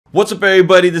What's up,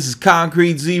 everybody? This is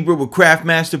Concrete Zebra with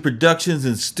Craftmaster Productions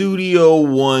and Studio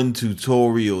One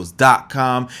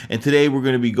Tutorials.com, and today we're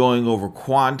going to be going over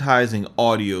quantizing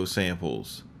audio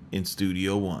samples in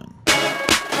Studio One.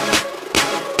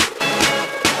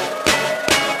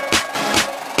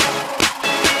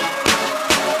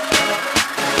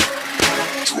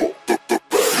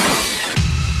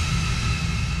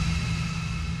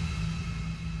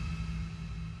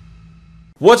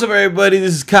 What's up, everybody?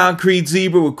 This is Concrete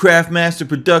Zebra with Craftmaster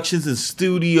Productions and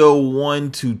Studio One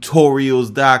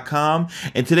Tutorials.com,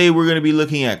 and today we're going to be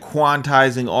looking at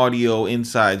quantizing audio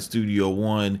inside Studio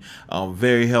One.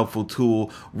 Very helpful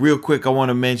tool. Real quick, I want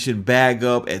to mention Bag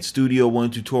Up at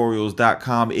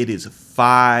Studio1Tutorials.com. It is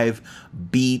 5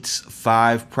 beats,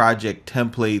 5 project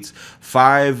templates,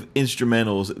 5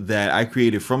 instrumentals that I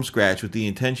created from scratch with the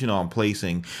intention on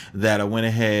placing that I went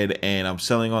ahead and I'm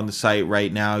selling on the site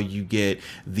right now. You get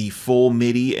the full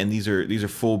MIDI, and these are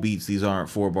full beats. These aren't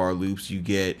 4-bar loops. You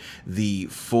get the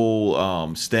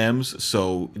full stems,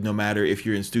 so no matter if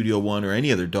you're in Studio One or any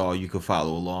other DAW, you can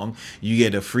follow along. You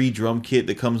get a free drum kit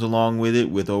that comes along with it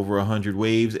with over 100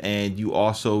 waves, and you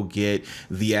also get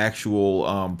the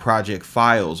actual project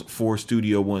files for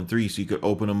Studio One 3, so you could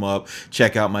open them up,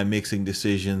 check out my mixing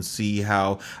decisions, see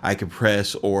how I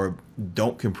compress or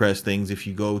don't compress things. If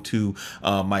you go to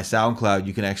my SoundCloud,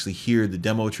 you can actually hear the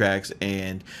demo tracks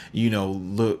and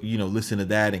listen to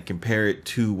that and compare it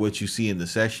to what you see in the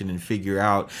session and figure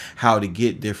out how to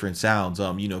get different sounds.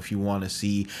 If you want to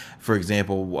see, for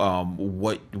example,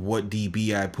 what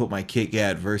dB I put my kick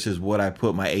at versus what I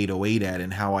put my 808 at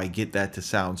and how I get that to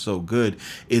sound so good,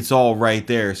 it's all right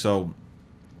there. So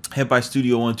head by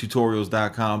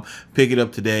Studio1Tutorials.com, pick it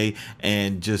up today,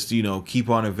 and just keep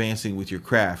on advancing with your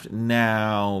craft.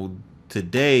 Now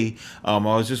today I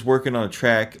was just working on a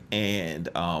track, and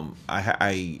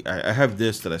I have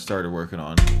this that I started working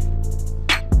on.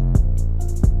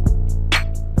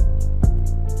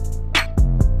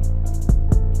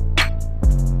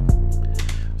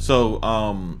 So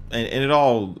and it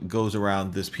all goes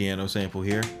around this piano sample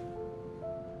here.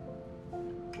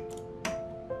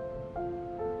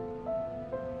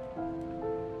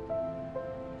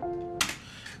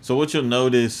 So what you'll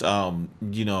notice, off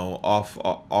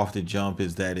the jump,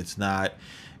 is that it's not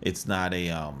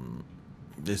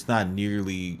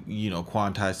nearly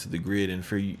quantized to the grid. And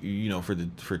for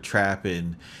trap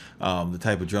and the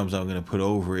type of drums I'm going to put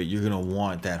over it, you're going to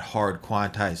want that hard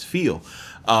quantized feel.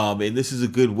 And this is a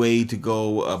good way to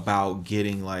go about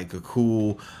getting like a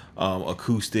cool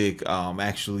acoustic,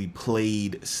 actually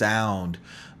played sound,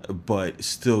 but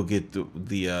still get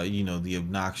the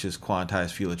obnoxious quantized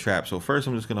feel of trap. So first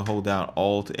I'm just going to hold down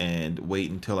Alt and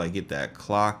wait until I get that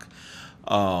clock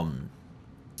icon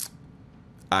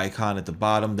at the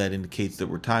bottom that indicates that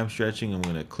we're time stretching. I'm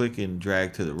going to click and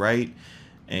drag to the right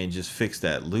and just fix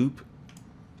that loop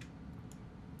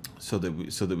so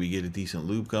that we get a decent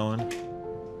loop going.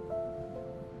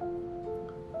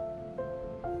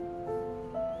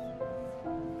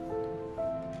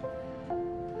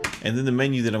 And then the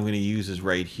menu that I'm going to use is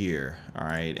right here. All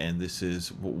right, and this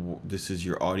is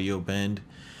your audio bend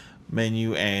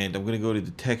menu, and I'm going to go to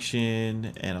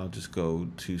detection, and I'll just go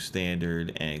to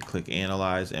standard and click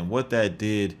analyze. And what that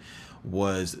did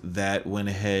was that went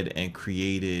ahead and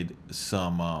created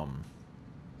some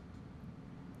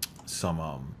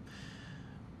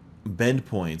bend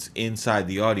points inside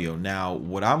the audio. Now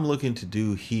what I'm looking to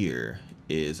do here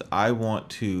is I'm going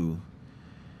to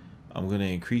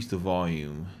increase the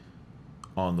volume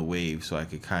on the wave so I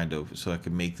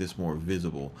could make this more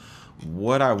visible.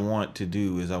 What I want to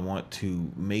do is I want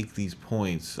to make these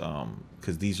points,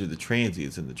 because these are the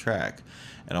transients in the track,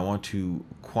 and I want to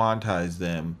quantize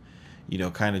them,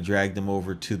 kind of drag them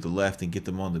over to the left and get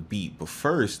them on the beat. But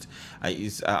first,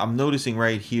 I'm noticing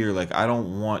right here, like I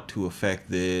don't want to affect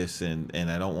this and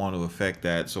I don't want to affect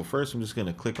that. So first I'm just going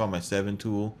to click on my 7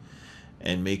 tool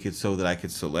and make it so that I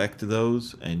could select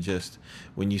those, and just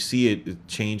when you see it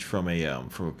change from a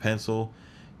pencil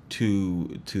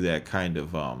to that kind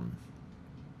of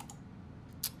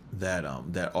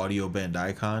that audio bend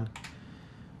icon,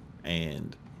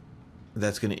 and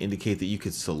that's going to indicate that you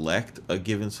could select a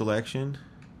given selection.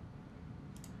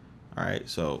 All right,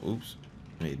 so oops,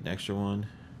 made an extra one.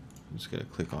 I'm just going to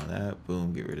click on that,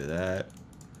 boom, get rid of that.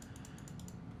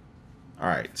 All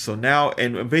right, so now,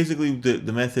 and basically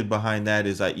the method behind that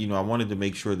is I wanted to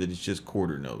make sure that it's just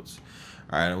quarter notes.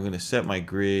 All right, I'm going to set my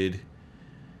grid.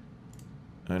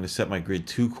 I'm going to set my grid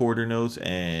to quarter notes,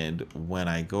 and when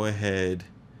I go ahead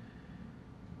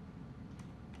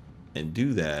and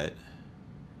do that,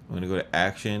 I'm going to go to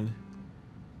Action,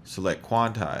 select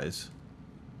Quantize.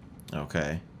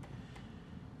 Okay.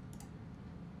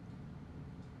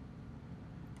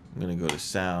 I'm going to go to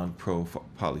Sound Pro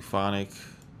Polyphonic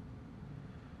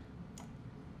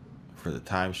for the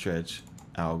time stretch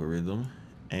algorithm,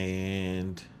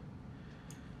 and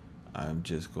I'm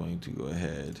just going to go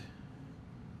ahead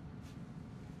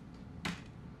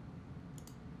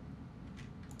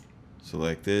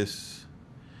select this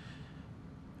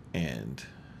and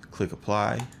click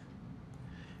apply,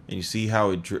 and you see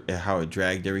how it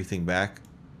dragged everything back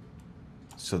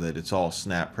so that it's all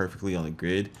snapped perfectly on the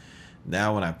grid.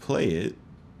 Now when I play it,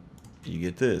 you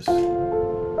get this.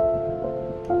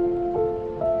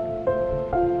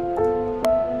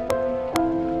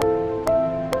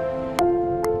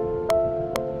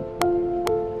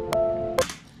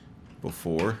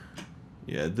 Before,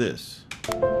 you had this.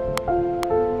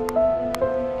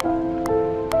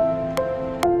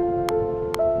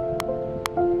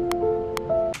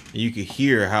 You could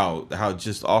hear how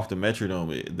just off the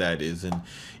metronome that is, and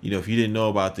you know, if you didn't know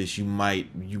about this, you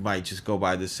might just go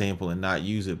by this sample and not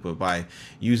use it. But by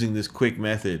using this quick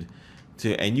method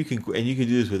and you can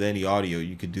do this with any audio.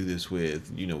 You could do this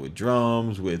with, you know, with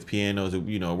drums, with pianos.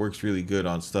 You know, it works really good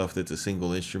on stuff that's a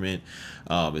single instrument,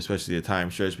 especially a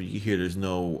time stretch. But you can hear there's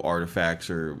no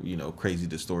artifacts or, you know, crazy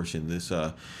distortion. This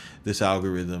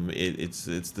algorithm, it's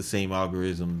the same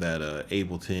algorithm that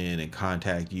Ableton and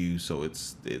Contact use, so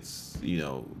it's you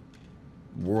know,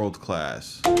 world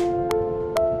class.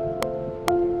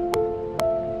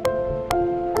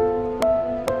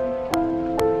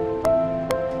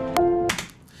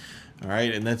 All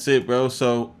right, and that's it, bro.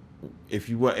 So if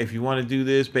you want to do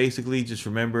this, basically just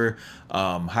remember,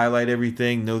 highlight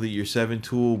everything. Know that your 7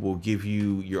 tool will give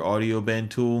you your audio bend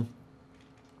tool.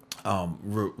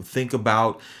 Think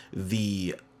about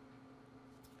the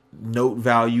note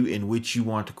value in which you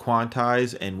want to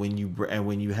quantize, and when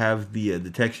you have the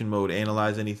detection mode,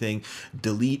 analyze anything,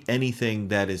 delete anything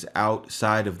that is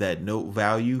outside of that note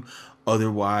value.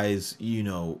 Otherwise, you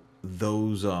know,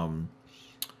 those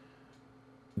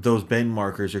bend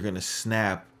markers are going to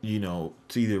snap, you know,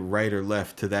 to either right or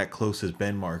left to that closest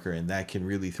bend marker, and that can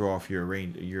really throw off your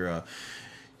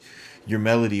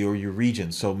melody or your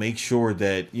region. So make sure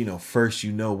that, you know, first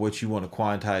you know what you want to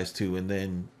quantize to, and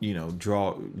then, you know,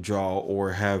 draw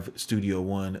or have Studio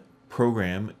One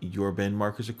program your bend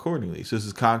markers accordingly. So this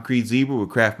is Concrete Zebra with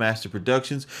Craftmaster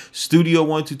Productions, Studio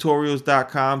One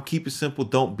Tutorials.com. Keep it simple,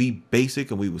 don't be basic,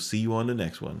 and we will see you on the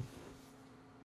next one.